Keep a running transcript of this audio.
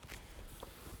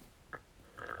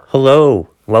Hello,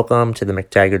 welcome to the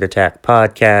McTaggart Attack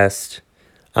podcast.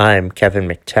 I'm Kevin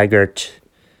McTaggart,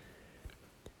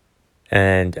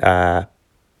 and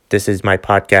this is my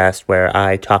podcast where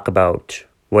I talk about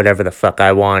whatever the fuck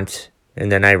I want,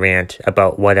 and then I rant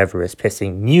about whatever is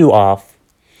pissing you off.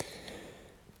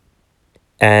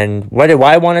 And what do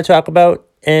I want to talk about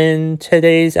in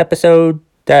today's episode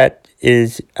that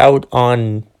is out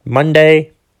on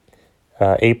Monday,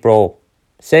 April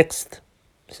 6th?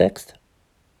 6th?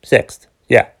 6th.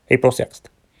 Yeah, April 6th.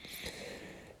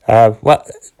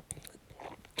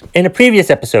 In a previous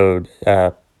episode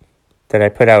that I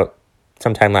put out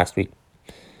sometime last week,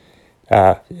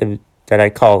 that I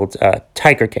called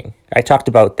Tiger King, I talked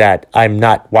about that I'm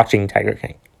not watching Tiger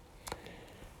King.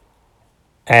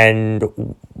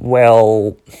 And,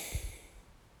 well,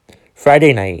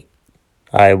 Friday night,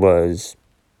 I was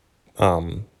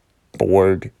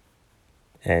bored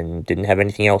and didn't have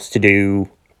anything else to do.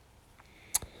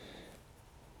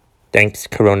 Thanks,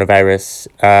 coronavirus.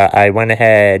 I went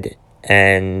ahead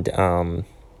and,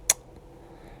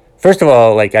 first of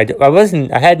all, I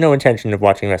had no intention of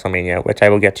watching WrestleMania, which I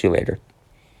will get to later.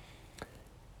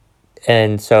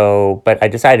 But I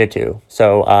decided to.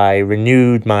 So I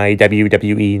renewed my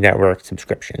WWE Network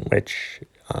subscription, which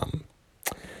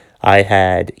I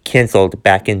had canceled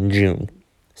back in June.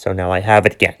 So now I have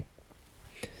it again.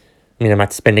 I mean, I'm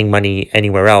not spending money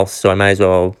anywhere else, so I might as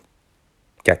well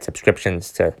get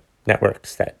subscriptions to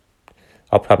networks that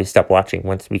I'll probably stop watching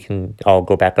once we can all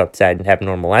go back outside and have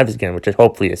normal lives again, which is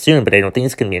hopefully soon, but I don't think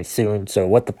it's going to be soon, so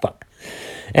what the fuck.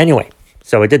 Anyway,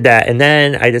 so I did that, and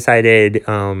then I decided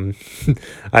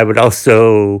I would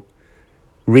also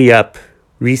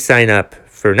re-sign up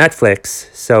for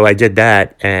Netflix, so I did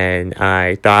that, and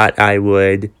I thought I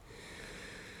would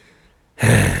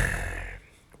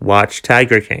watch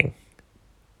Tiger King.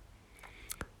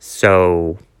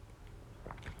 So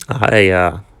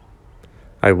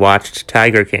I watched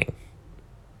Tiger King,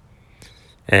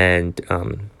 and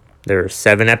there are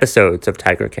 7 episodes of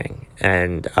Tiger King,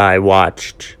 and I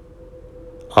watched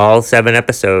all 7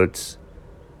 episodes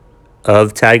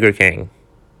of Tiger King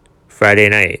Friday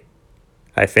night.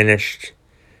 I finished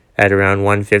at around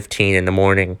 1:15 in the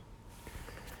morning,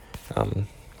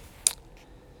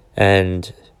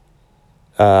 and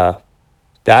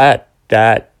that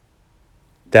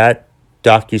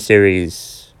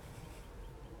docuseries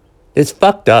is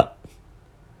fucked up.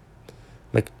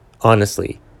 Like,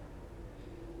 honestly.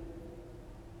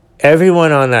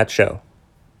 Everyone on that show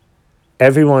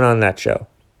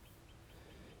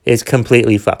is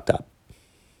completely fucked up.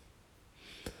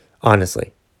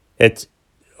 Honestly. It's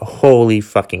holy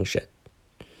fucking shit.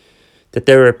 That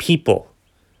there are people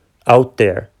out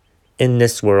there in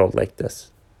this world like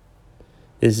this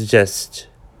is just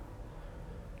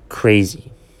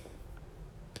crazy.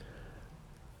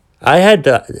 I had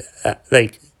to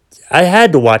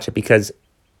watch it because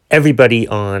everybody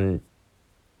on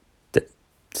the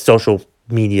social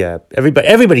media,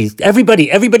 everybody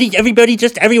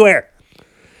just everywhere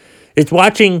is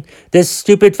watching this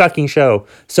stupid fucking show.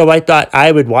 So I thought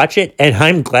I would watch it, and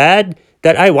I'm glad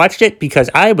that I watched it because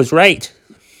I was right.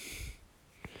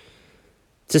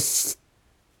 Just,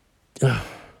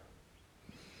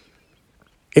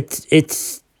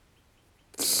 it's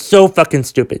so fucking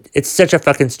stupid. It's such a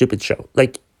fucking stupid show.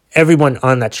 Like, everyone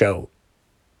on that show,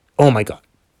 oh my god.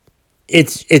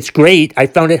 It's great. I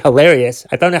found it hilarious.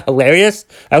 I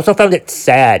also found it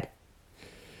sad.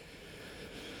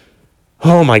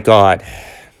 Oh my god.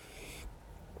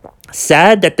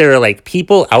 Sad that there are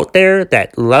people out there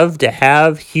that love to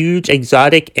have huge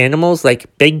exotic animals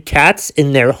like big cats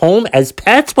in their home as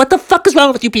pets. What the fuck is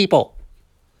wrong with you people?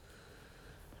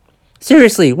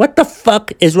 Seriously, what the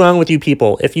fuck is wrong with you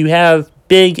people? If you have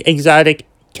big exotic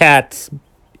cats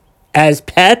as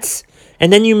pets,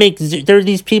 and then there are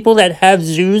these people that have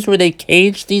zoos where they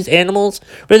cage these animals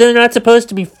where they're not supposed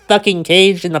to be fucking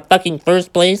caged in the fucking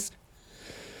first place.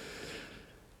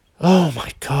 Oh my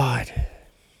god.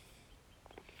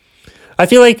 I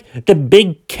feel like the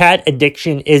big cat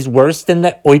addiction is worse than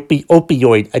the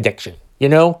opioid addiction. You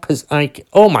know? Because,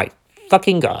 oh my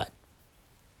fucking god.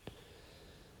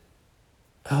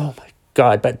 Oh my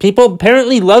god. But people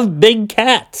apparently love big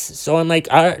cats. So I'm like,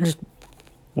 just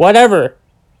whatever.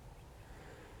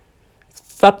 It's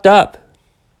fucked up.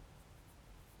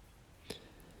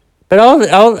 But all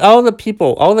the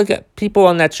people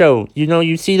on that show,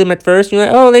 you see them at first, you're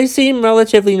like, oh, they seem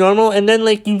relatively normal, and then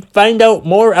you find out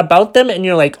more about them, and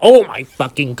you're like, oh my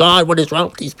fucking god, what is wrong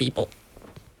with these people?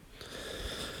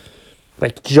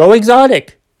 Like Joe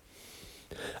Exotic.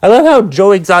 I love how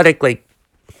Joe Exotic,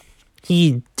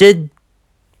 he did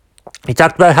He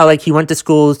talked about how, like, he went to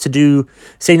schools to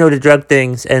say no to drug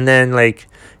things, and then, like,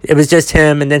 it was just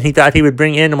him, and then he thought he would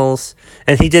bring animals,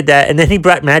 and he did that, and then he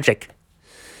brought magic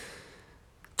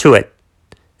to it.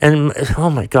 And,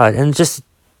 oh my God, and just,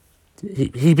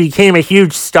 he became a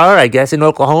huge star, I guess, in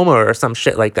Oklahoma or some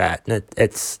shit like that. And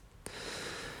it's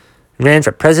ran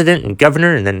for president and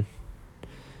governor, and then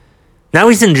now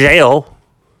he's in jail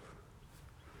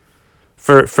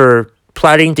for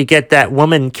plotting to get that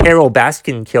woman Carol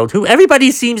Baskin killed, who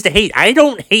everybody seems to hate. I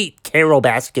don't hate Carol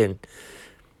Baskin,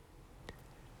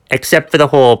 except for the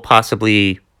whole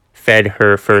possibly fed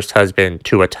her first husband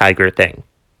to a tiger thing.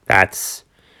 That's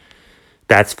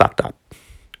fucked up.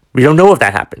 We don't know if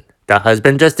that happened. The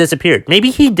husband just disappeared.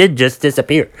 Maybe he did just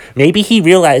disappear. Maybe he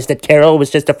realized that Carol was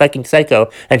just a fucking psycho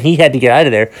and he had to get out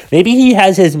of there. Maybe he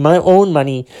has his own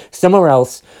money somewhere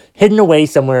else, hidden away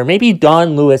somewhere. Maybe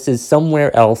Don Lewis is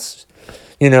somewhere else,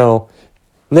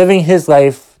 living his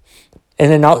life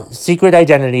in a secret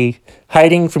identity,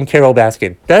 hiding from Carol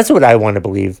Baskin. That's what I want to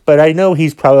believe. But I know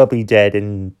he's probably dead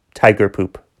in tiger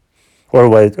poop,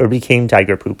 or became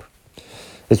tiger poop,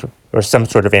 or some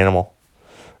sort of animal,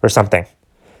 or something.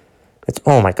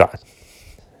 Oh my God.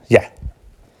 Yeah.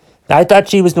 I thought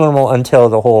she was normal until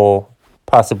the whole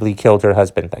possibly killed her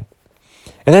husband thing.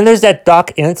 And then there's that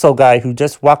Doc Ansel guy who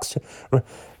just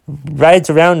rides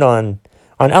around on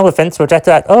elephants, which I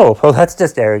thought, oh, well, that's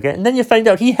just arrogant. And then you find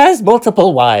out he has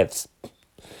multiple wives.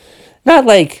 Not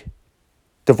like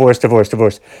divorce.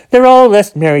 They're all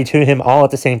married to him all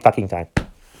at the same fucking time.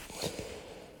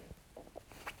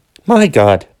 My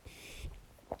God.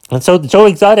 And so Joe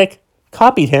Exotic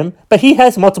copied him, but he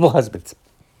has multiple husbands.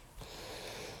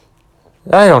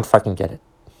 I don't fucking get it.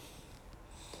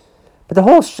 But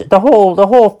the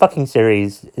whole fucking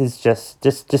series is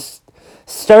just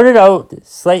started out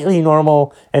slightly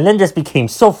normal and then just became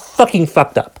so fucking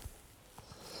fucked up.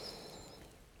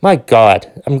 My God,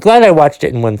 I'm glad I watched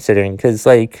it in one sitting, because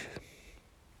I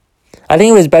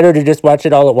think it was better to just watch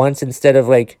it all at once instead of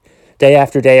day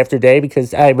after day after day,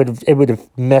 because it would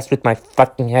have messed with my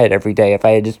fucking head every day if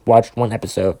I had just watched one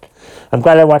episode. I'm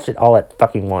glad I watched it all at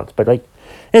fucking once, but it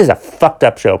is a fucked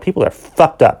up show. People are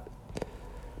fucked up.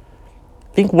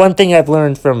 I think one thing I've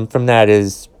learned from that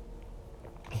is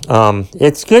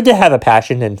it's good to have a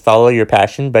passion and follow your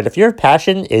passion, but if your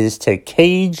passion is to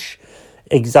cage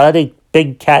exotic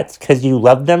big cats because you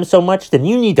love them so much, then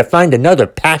you need to find another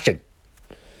passion.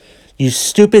 You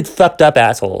stupid fucked up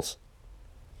assholes.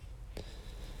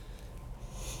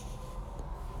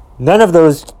 None of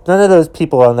those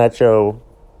people on that show,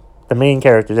 the main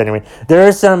characters anyway. There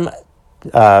are some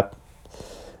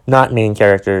not main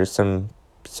characters, some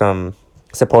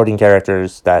supporting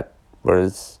characters that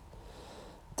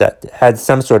had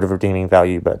some sort of redeeming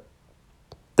value, but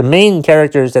the main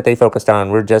characters that they focused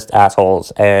on were just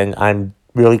assholes, and I'm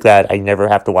really glad I never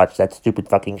have to watch that stupid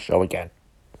fucking show again.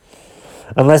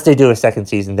 Unless they do a second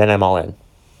season, then I'm all in.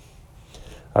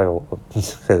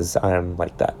 Because I'm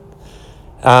like that.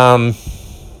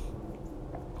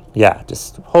 Yeah,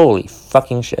 just holy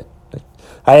fucking shit.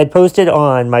 I had posted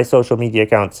on my social media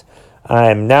accounts,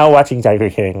 I'm now watching Tiger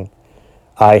King.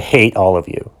 I hate all of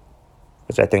you.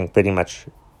 Which I think pretty much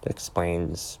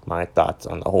explains my thoughts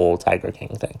on the whole Tiger King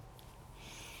thing.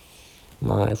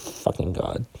 My fucking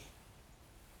God.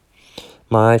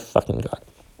 My fucking God.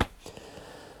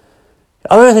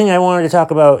 Other thing I wanted to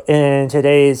talk about in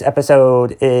today's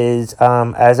episode is,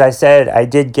 as I said, I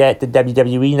did get the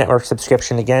WWE Network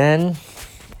subscription again,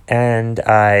 and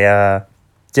I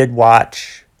did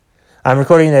watch. I'm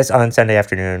recording this on Sunday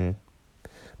afternoon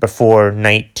before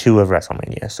night 2 of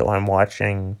WrestleMania, so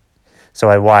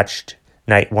I watched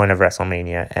night 1 of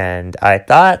WrestleMania, and I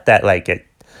thought that I didn't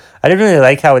really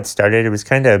like how it started. It was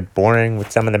kind of boring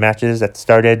with some of the matches that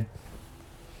started,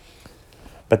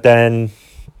 but then.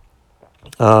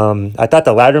 I thought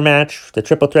the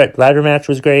triple threat ladder match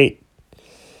was great.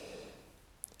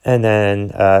 And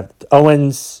then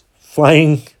Owens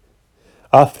flying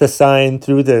off the sign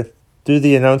through the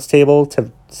announce table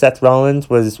to Seth Rollins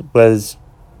was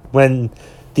when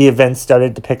the event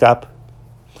started to pick up.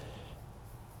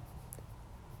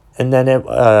 And then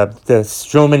the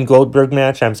Strowman Goldberg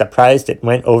match, I'm surprised it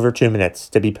went over 2 minutes,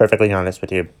 to be perfectly honest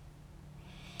with you.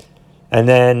 And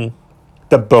then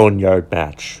the Boneyard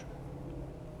match.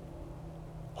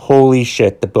 Holy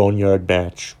shit, the Boneyard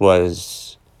match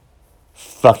was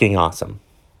fucking awesome.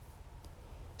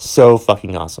 So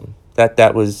fucking awesome.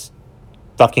 That was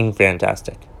fucking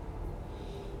fantastic.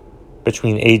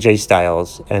 Between AJ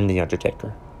Styles and The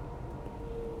Undertaker.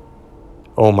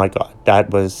 Oh my God,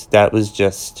 that was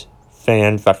just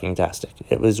fan-fucking-tastic.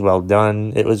 It was well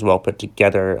done. It was well put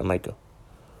together. I'm like,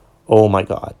 oh my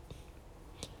God.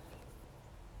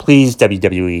 Please,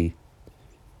 WWE,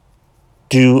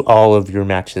 do all of your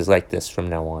matches like this from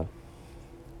now on.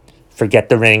 Forget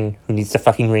the ring. Who needs the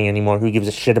fucking ring anymore? Who gives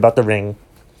a shit about the ring?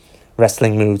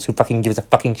 Wrestling moves. Who fucking gives a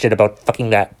fucking shit about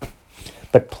fucking that?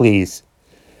 But please,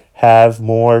 have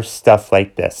more stuff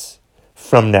like this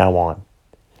from now on.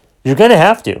 You're gonna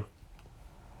have to.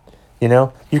 You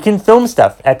know? You can film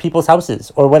stuff at people's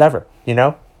houses or whatever, you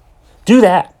know? Do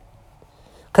that.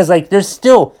 Because, like, there's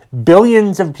still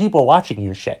billions of people watching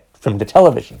your shit from the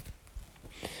television.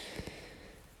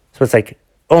 So it's like,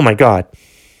 oh my God.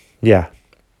 Yeah.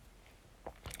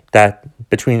 That,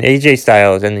 between AJ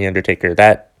Styles and The Undertaker,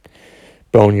 that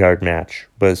Boneyard match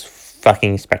was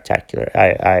fucking spectacular.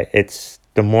 It's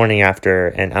the morning after,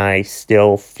 and I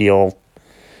still feel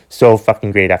so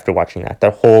fucking great after watching that.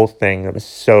 The whole thing, it was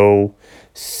so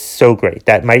great.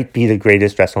 That might be the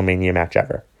greatest WrestleMania match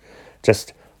ever.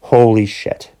 Just holy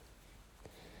shit.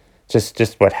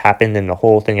 Just what happened in the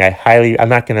whole thing. I'm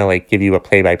not gonna like give you a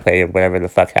play-by-play of whatever the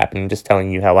fuck happened. I'm just telling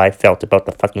you how I felt about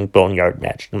the fucking Boneyard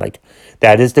match. And like,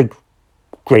 that is the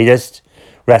greatest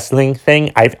wrestling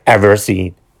thing I've ever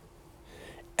seen.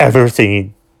 Ever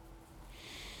seen.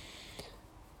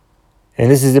 And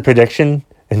this is a prediction,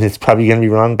 and it's probably gonna be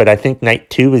wrong, but I think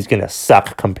night 2 is gonna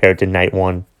suck compared to night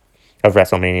 1 of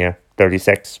WrestleMania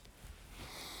 36.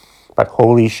 But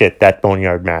holy shit, that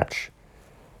Boneyard match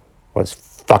was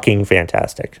fucking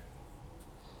fantastic.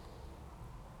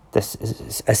 This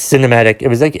is a cinematic. It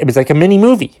was like a mini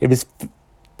movie. It was,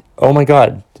 oh my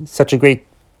God, such a great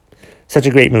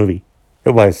movie. It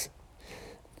was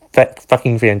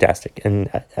fucking fantastic, and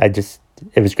it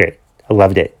was great. I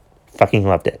loved it. Fucking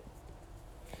loved it.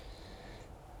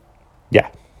 Yeah,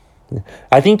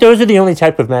 I think those are the only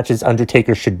type of matches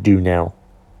Undertaker should do now,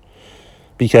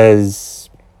 because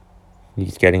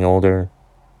he's getting older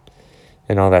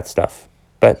and all that stuff.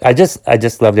 But I just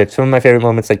loved it. Some of my favorite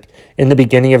moments, like in the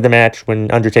beginning of the match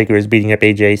when Undertaker is beating up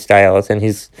AJ Styles, and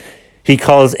he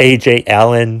calls AJ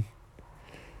Allen.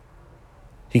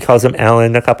 He calls him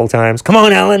Allen a couple times. Come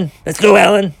on, Allen. Let's go,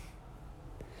 Allen.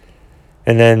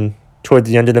 And then towards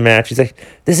the end of the match, he's like,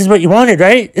 this is what you wanted,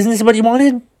 right? Isn't this what you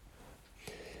wanted?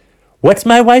 What's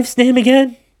my wife's name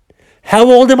again? How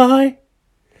old am I?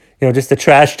 You know, just the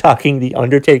trash talking the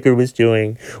Undertaker was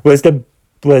doing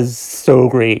was so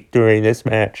great during this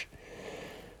match.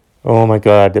 Oh my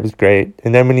God, that was great.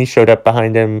 And then when he showed up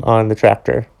behind him on the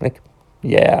tractor, like,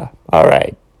 yeah, all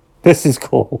right, this is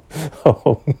cool.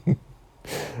 Oh.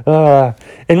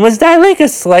 And was that like a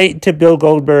slight to Bill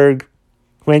Goldberg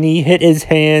when he hit his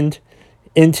hand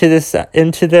into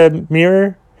the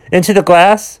mirror, into the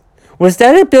glass? Was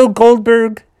that a Bill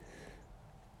Goldberg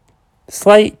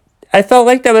slight? I felt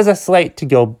like that was a slight to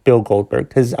Bill Goldberg,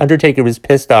 because Undertaker was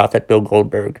pissed off at Bill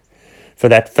Goldberg for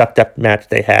that fucked up match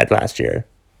they had last year.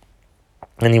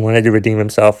 And he wanted to redeem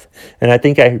himself. And I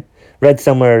think I read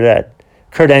somewhere that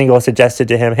Kurt Angle suggested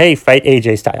to him, hey, fight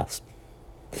AJ Styles.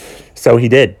 So he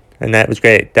did. And that was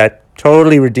great. That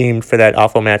totally redeemed for that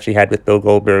awful match he had with Bill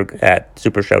Goldberg at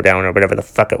Super Showdown or whatever the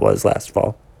fuck it was last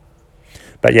fall.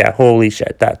 But yeah, holy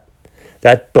shit, that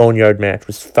Boneyard match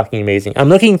was fucking amazing. I'm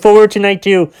looking forward to night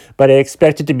 2, but I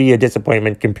expect it to be a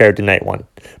disappointment compared to night 1.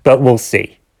 But we'll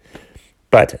see.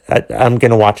 But I'm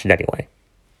going to watch it anyway.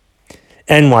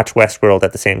 And watch Westworld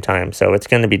at the same time, so it's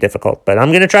going to be difficult. But I'm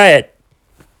going to try it.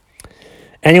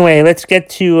 Anyway, let's get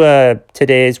to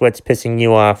today's What's Pissing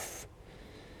You Off.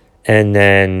 And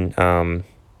then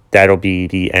that'll be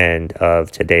the end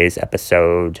of today's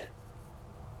episode.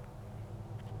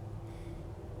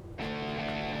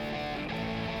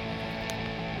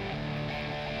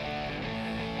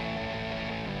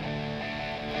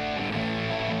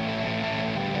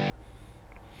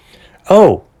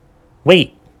 Oh,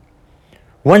 wait.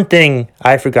 One thing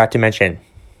I forgot to mention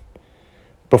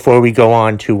before we go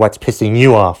on to what's pissing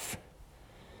you off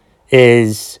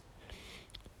is,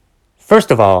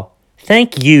 first of all,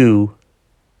 thank you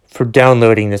for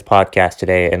downloading this podcast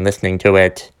today and listening to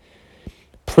it.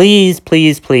 Please,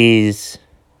 please, please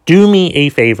do me a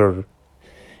favor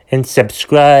and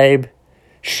subscribe,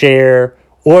 share,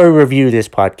 or review this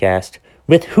podcast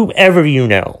with whoever you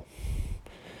know.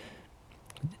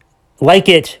 Like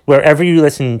it wherever you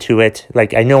listen to it.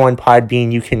 Like, I know on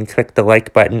Podbean you can click the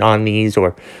like button on these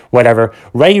or whatever.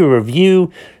 Write a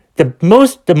review. The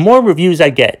more reviews I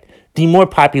get, the more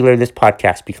popular this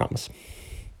podcast becomes.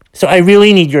 So I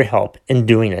really need your help in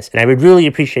doing this, and I would really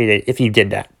appreciate it if you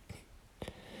did that.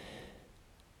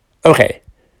 Okay,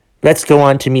 let's go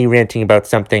on to me ranting about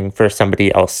something for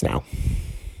somebody else now.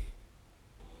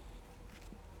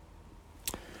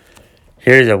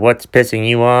 Here's a what's pissing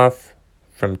you off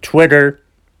from Twitter.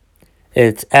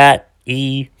 It's at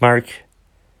emark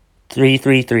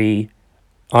 333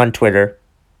 on Twitter,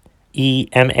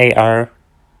 EMARQUE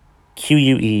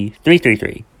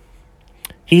 333.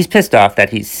 He's pissed off that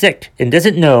he's sick and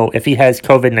doesn't know if he has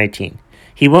COVID-19.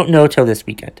 He won't know till this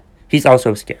weekend. He's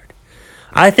also scared.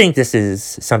 I think this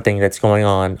is something that's going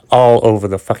on all over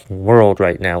the fucking world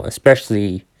right now,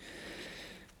 especially,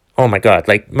 oh my God,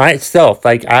 like myself,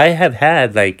 like I have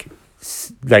had like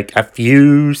a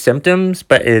few symptoms,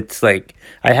 but it's like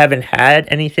I haven't had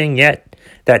anything yet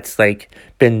that's like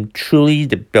been truly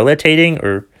debilitating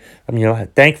or,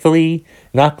 thankfully,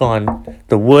 knock on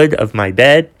the wood of my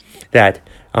bed, that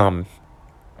I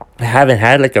haven't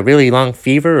had like a really long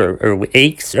fever or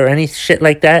aches or any shit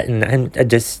like that. And I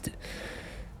just,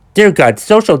 dear God,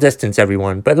 social distance,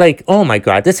 everyone. But like, oh my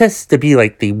God, this has to be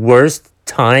like the worst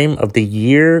time of the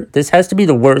year. This has to be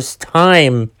the worst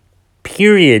time,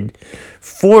 period,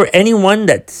 for anyone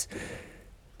that's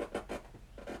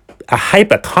a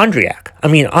hypochondriac. I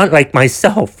mean, like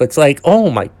myself, it's like, oh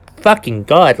my fucking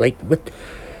God. Like,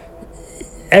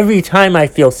 every time I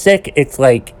feel sick, it's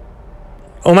like,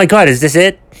 oh my God, is this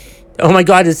it? Oh my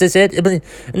God, is this it? But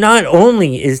not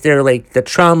only is there like the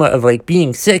trauma of like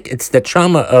being sick, it's the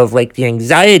trauma of like the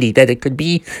anxiety that it could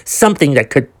be something that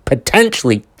could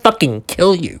potentially fucking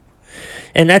kill you.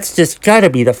 And that's just gotta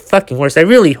be the fucking worst. I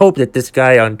really hope that this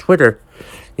guy on Twitter,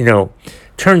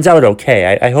 turns out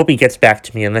okay. I hope he gets back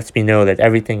to me and lets me know that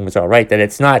everything was all right, that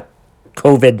it's not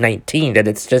COVID-19, that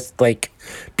it's just like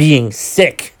being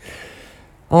sick.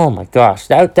 Oh my gosh,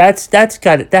 that's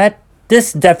got it.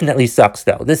 This definitely sucks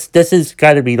though. This has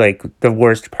got to be like the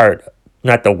worst part.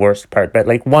 Not the worst part, but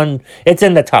like it's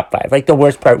in the top 5. Like the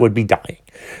worst part would be dying.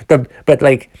 But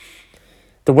like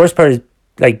the worst part is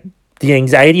like the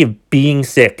anxiety of being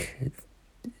sick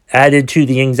added to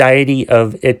the anxiety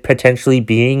of it potentially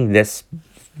being this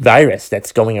virus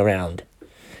that's going around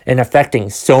and affecting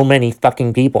so many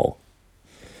fucking people.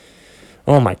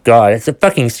 Oh my God, it's a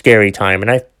fucking scary time, and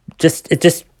it's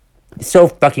just so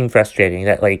fucking frustrating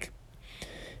that like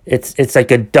it's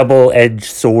like a double-edged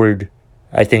sword,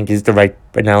 I think is the right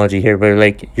analogy here, where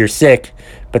like you're sick,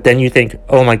 but then you think,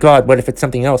 oh my God, what if it's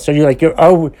something else? So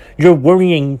you're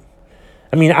worrying.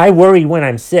 I mean, I worry when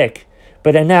I'm sick,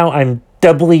 but now I'm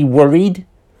doubly worried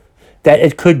that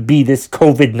it could be this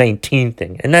COVID-19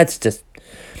 thing, and that's just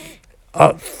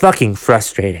fucking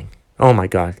frustrating. Oh my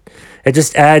God, it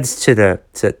just adds to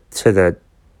the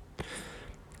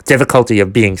difficulty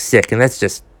of being sick, and that's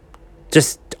just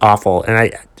awful. And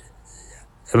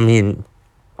I mean,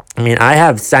 I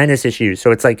have sinus issues,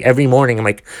 so it's like every morning I'm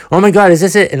like, oh my God, is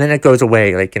this it? And then it goes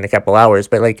away like in a couple hours.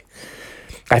 But like,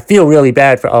 I feel really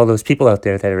bad for all those people out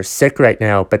there that are sick right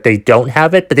now, but they don't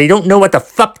have it, but they don't know what the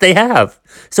fuck they have.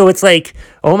 So it's like,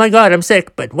 oh my God, I'm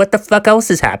sick, but what the fuck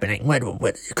else is happening? What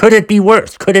could it be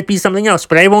worse? Could it be something else?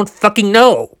 But I won't fucking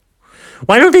know.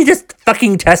 Why don't they just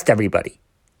fucking test everybody?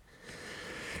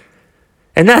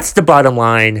 And that's the bottom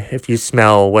line if you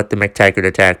smell what the McTaggart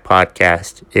Attack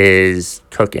podcast is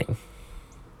cooking.